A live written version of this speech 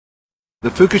The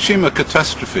Fukushima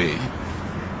catastrophe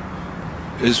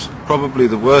is probably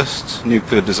the worst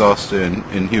nuclear disaster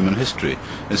in human history.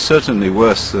 It's certainly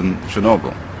worse than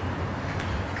Chernobyl.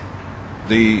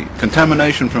 The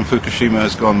contamination from Fukushima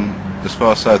has gone as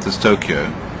far south as Tokyo.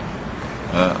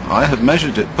 I have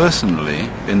measured it personally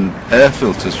in air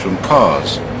filters from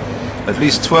cars. At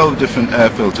least 12 different air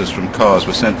filters from cars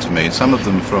were sent to me, some of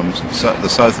them from the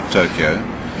south of Tokyo,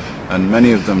 and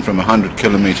many of them from 100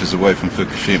 kilometers away from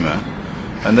Fukushima.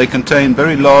 And they contain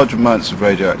very large amounts of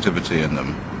radioactivity in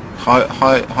them,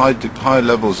 high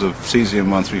levels of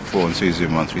cesium-134 and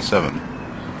cesium-137.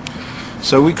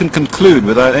 So we can conclude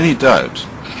without any doubt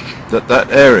that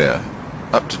that area,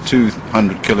 up to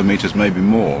 200 kilometers, maybe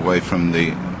more, away from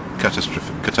the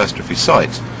catastrophe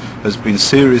site, has been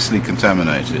seriously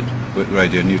contaminated with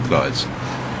radionuclides.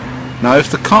 Now, if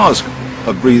the cars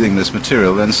are breathing this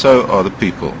material, then so are the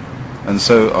people, and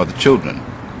so are the children.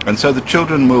 And so the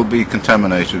children will be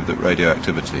contaminated with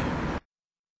radioactivity.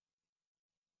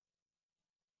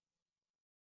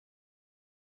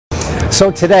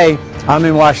 So today, I'm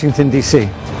in Washington, D.C.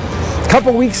 A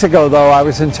couple weeks ago, though, I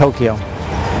was in Tokyo.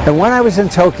 And when I was in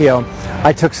Tokyo,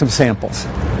 I took some samples.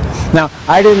 Now,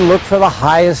 I didn't look for the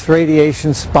highest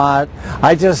radiation spot.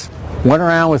 I just went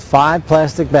around with 5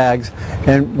 plastic bags,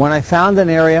 and when I found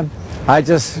an area, I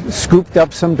just scooped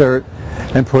up some dirt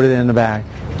and put it in the bag.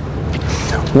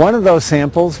 One of those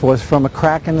samples was from a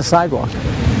crack in the sidewalk.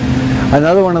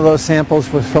 Another one of those samples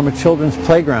was from a children's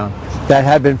playground that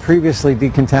had been previously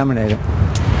decontaminated.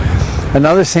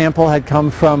 Another sample had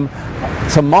come from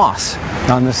some moss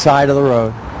on the side of the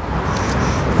road.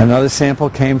 Another sample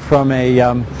came from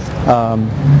the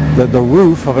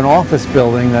roof of an office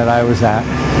building that I was at.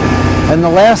 And the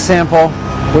last sample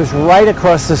was right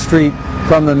across the street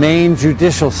from the main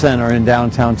judicial center in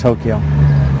downtown Tokyo.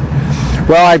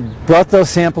 Well, I brought those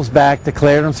samples back,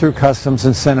 declared them through customs,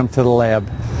 and sent them to the lab.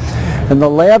 And the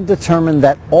lab determined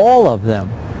that all of them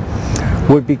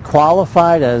would be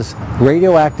qualified as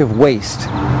radioactive waste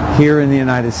here in the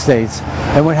United States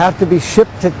and would have to be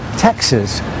shipped to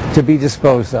Texas to be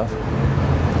disposed of.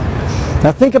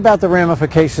 Now think about the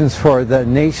ramifications for the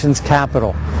nation's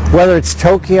capital, whether it's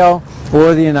Tokyo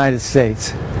or the United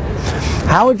States.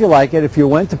 How would you like it if you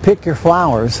went to pick your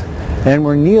flowers and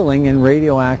were kneeling in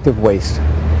radioactive waste?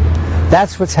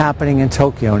 That's what's happening in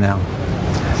Tokyo now.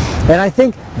 And I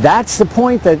think that's the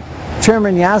point that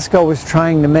Chairman Yasko was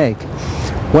trying to make.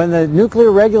 When the Nuclear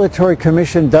Regulatory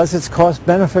Commission does its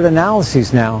cost-benefit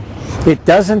analyses now, it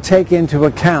doesn't take into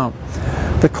account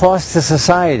the cost to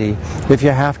society if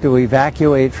you have to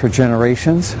evacuate for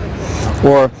generations,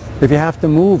 or if you have to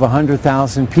move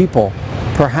 100,000 people,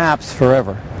 perhaps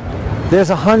forever. There's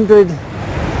 100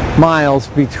 miles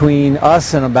between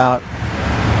us and about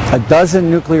a dozen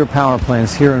nuclear power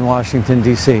plants here in Washington,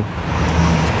 D.C.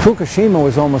 Fukushima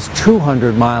was almost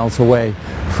 200 miles away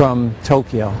from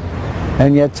Tokyo.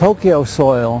 And yet Tokyo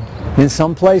soil, in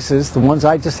some places, the ones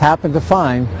I just happened to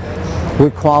find,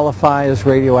 would qualify as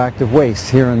radioactive waste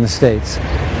here in the States.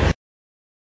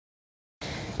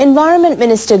 Environment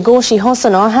Minister Goshi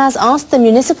Hosono has asked the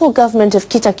municipal government of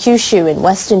Kitakyushu in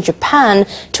western Japan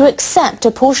to accept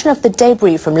a portion of the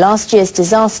debris from last year's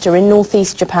disaster in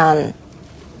northeast Japan.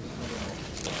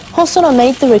 Hosono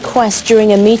made the request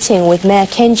during a meeting with Mayor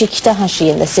Kenji Kitahashi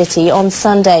in the city on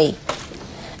Sunday.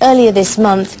 Earlier this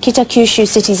month, Kitakyushu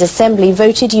City's Assembly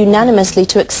voted unanimously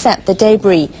to accept the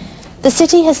debris. The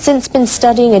city has since been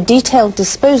studying a detailed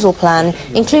disposal plan,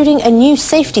 including a new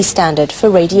safety standard for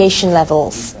radiation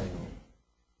levels.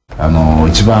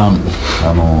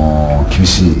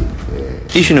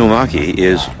 Ishinomaki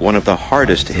is one of the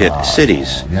hardest hit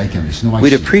cities.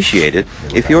 We'd appreciate it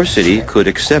if your city could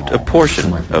accept a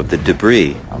portion of the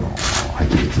debris.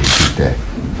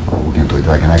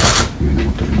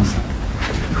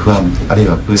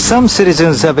 Some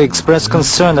citizens have expressed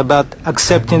concern about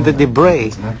accepting the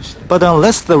debris, but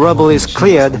unless the rubble is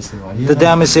cleared, the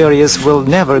damaged areas will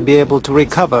never be able to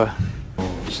recover.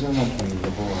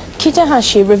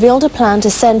 Kitahashi revealed a plan to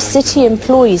send city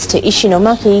employees to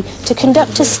Ishinomaki to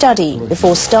conduct a study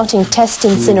before starting test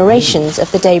incinerations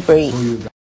of the debris.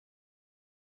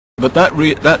 But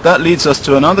that leads us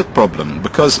to another problem,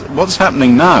 because what's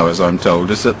happening now, as I'm told,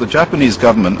 is that the Japanese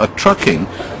government are trucking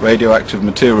radioactive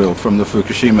material from the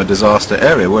Fukushima disaster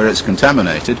area, where it's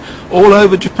contaminated, all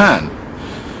over Japan.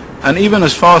 And even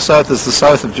as far south as the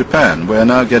south of Japan, we're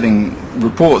now getting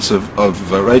reports of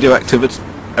radioactive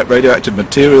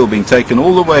material being taken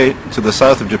all the way to the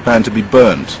south of Japan to be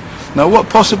burned. Now, what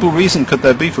possible reason could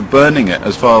there be for burning it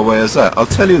as far away as that? I'll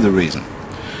tell you the reason.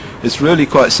 It's really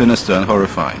quite sinister and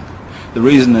horrifying. The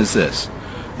reason is this.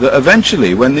 that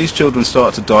eventually, when these children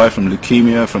start to die from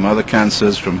leukemia, from other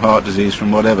cancers, from heart disease,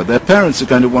 from whatever, their parents are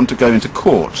going to want to go into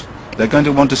court. They're going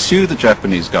to want to sue the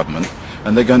Japanese government,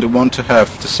 and they're going to want to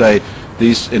have to say,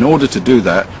 in order to do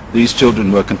that, these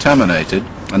children were contaminated,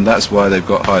 and that's why they've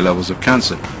got high levels of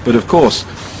cancer. But of course,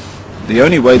 the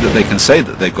only way that they can say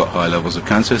that they've got high levels of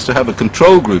cancer is to have a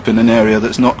control group in an area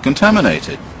that's not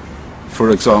contaminated.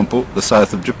 For example, the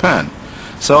south of Japan.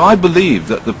 So I believe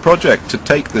that the project to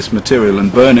take this material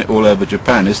and burn it all over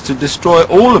Japan is to destroy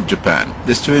all of Japan,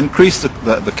 is to increase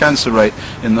the cancer rate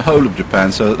in the whole of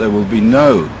Japan so that there will be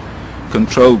no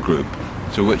control group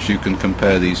to which you can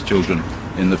compare these children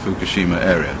in the Fukushima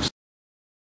area.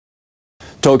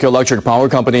 Tokyo Electric Power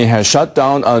Company has shut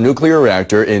down a nuclear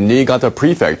reactor in Niigata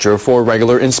Prefecture for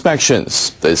regular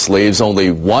inspections. This leaves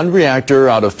only one reactor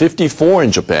out of 54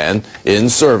 in Japan in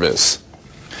service.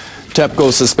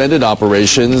 TEPCO suspended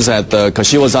operations at the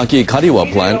Kashiwazaki Kariwa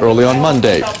plant early on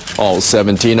Monday. All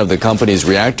 17 of the company's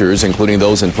reactors, including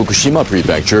those in Fukushima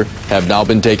Prefecture, have now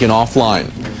been taken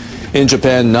offline. In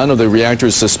Japan, none of the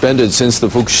reactors suspended since the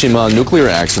Fukushima nuclear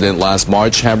accident last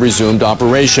March have resumed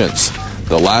operations.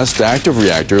 The last active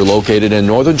reactor, located in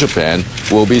northern Japan,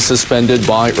 will be suspended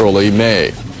by early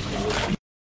May.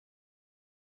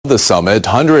 At the summit,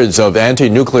 hundreds of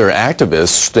anti-nuclear activists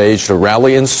staged a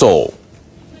rally in Seoul.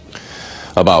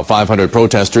 About 500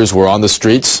 protesters were on the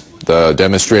streets. The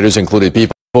demonstrators included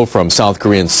people from South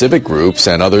Korean civic groups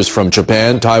and others from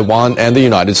Japan, Taiwan, and the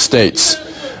United States.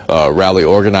 A rally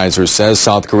organizer says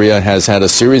South Korea has had a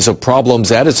series of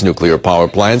problems at its nuclear power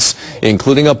plants,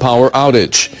 including a power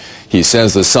outage. He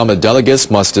says the summit delegates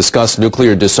must discuss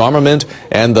nuclear disarmament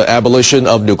and the abolition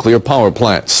of nuclear power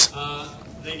plants.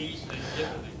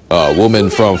 A woman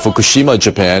from Fukushima,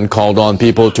 Japan, called on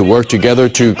people to work together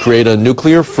to create a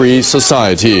nuclear-free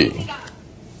society.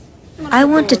 I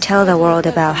want to tell the world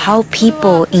about how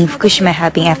people in Fukushima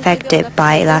have been affected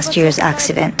by last year's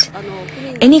accident.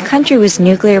 Any country with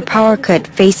nuclear power could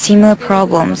face similar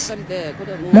problems.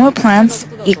 More plants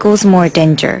equals more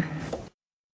danger.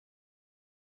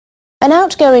 An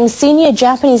outgoing senior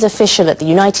Japanese official at the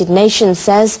United Nations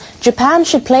says Japan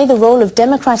should play the role of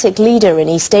democratic leader in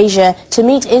East Asia to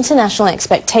meet international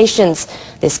expectations.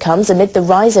 This comes amid the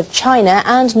rise of China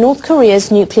and North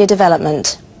Korea's nuclear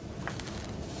development.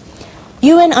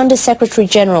 UN Under-Secretary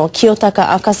General Kiyotaka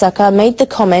Akasaka made the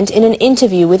comment in an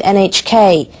interview with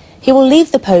NHK. He will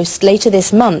leave the post later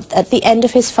this month at the end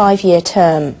of his 5-year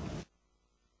term.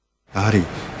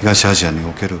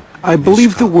 I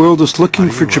believe the world is looking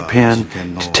for Japan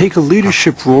to take a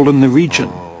leadership role in the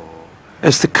region.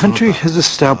 As the country has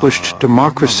established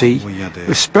democracy,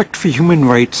 respect for human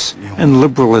rights, and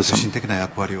liberalism.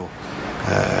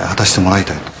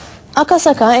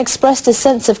 Akasaka expressed a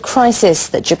sense of crisis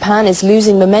that Japan is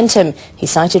losing momentum. He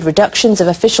cited reductions of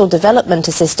official development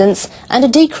assistance and a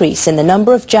decrease in the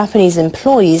number of Japanese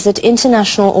employees at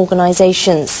international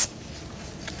organizations.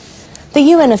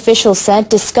 The UN official said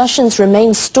discussions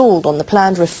remain stalled on the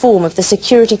planned reform of the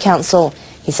Security Council.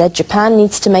 He said Japan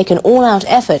needs to make an all-out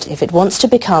effort if it wants to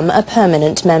become a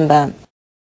permanent member.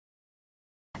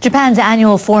 Japan's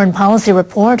annual foreign policy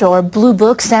report, or Blue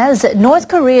Book, says North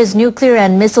Korea's nuclear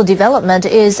and missile development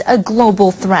is a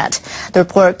global threat. The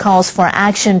report calls for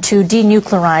action to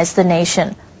denuclearize the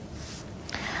nation.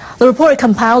 The report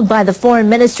compiled by the Foreign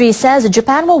Ministry says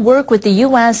Japan will work with the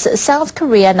U.S., South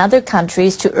Korea and other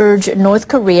countries to urge North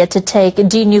Korea to take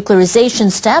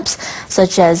denuclearization steps,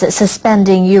 such as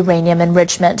suspending uranium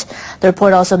enrichment. The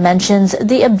report also mentions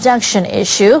the abduction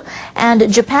issue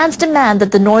and Japan's demand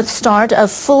that the North start a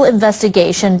full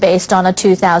investigation based on a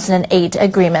 2008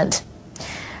 agreement.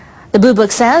 The Blue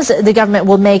Book says the government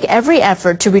will make every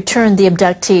effort to return the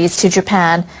abductees to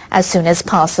Japan as soon as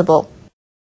possible.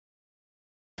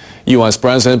 U.S.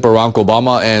 President Barack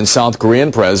Obama and South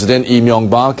Korean President Lee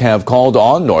Myung-bak have called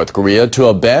on North Korea to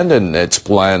abandon its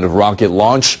planned rocket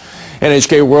launch.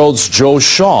 NHK World's Joe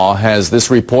Shaw has this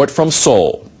report from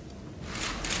Seoul.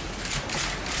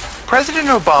 President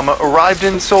Obama arrived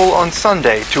in Seoul on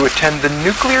Sunday to attend the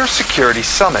Nuclear Security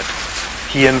Summit.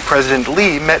 He and President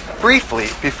Lee met briefly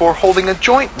before holding a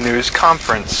joint news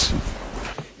conference.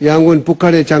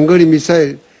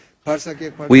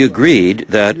 We agreed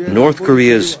that North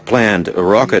Korea's planned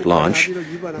rocket launch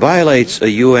violates a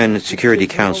UN Security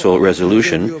Council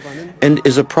resolution and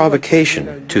is a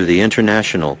provocation to the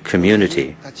international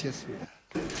community.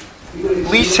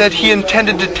 Lee said he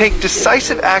intended to take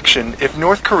decisive action if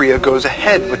North Korea goes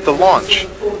ahead with the launch.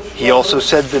 He also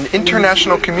said the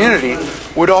international community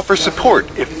would offer support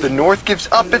if the North gives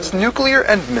up its nuclear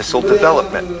and missile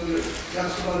development.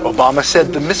 Obama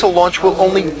said the missile launch will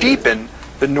only deepen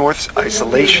the North's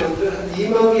isolation.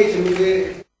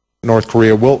 North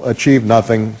Korea will achieve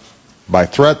nothing by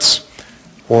threats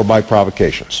or by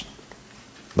provocations.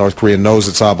 North Korea knows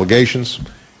its obligations,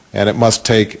 and it must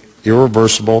take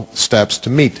irreversible steps to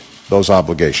meet those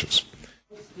obligations.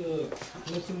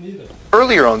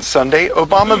 Earlier on Sunday,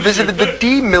 Obama visited the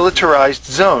demilitarized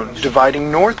zone dividing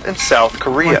North and South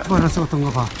Korea.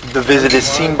 The visit is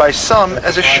seen by some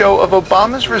as a show of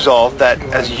Obama's resolve that,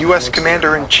 as U.S.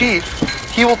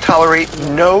 Commander-in-Chief, he will tolerate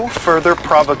no further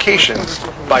provocations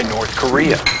by North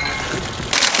Korea.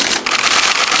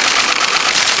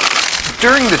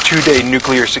 During the two-day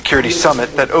nuclear security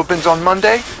summit that opens on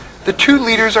Monday, the two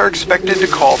leaders are expected to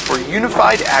call for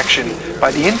unified action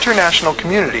by the international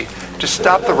community to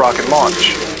stop the rocket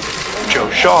launch. Joe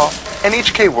Shaw,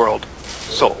 NHK World,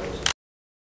 Seoul.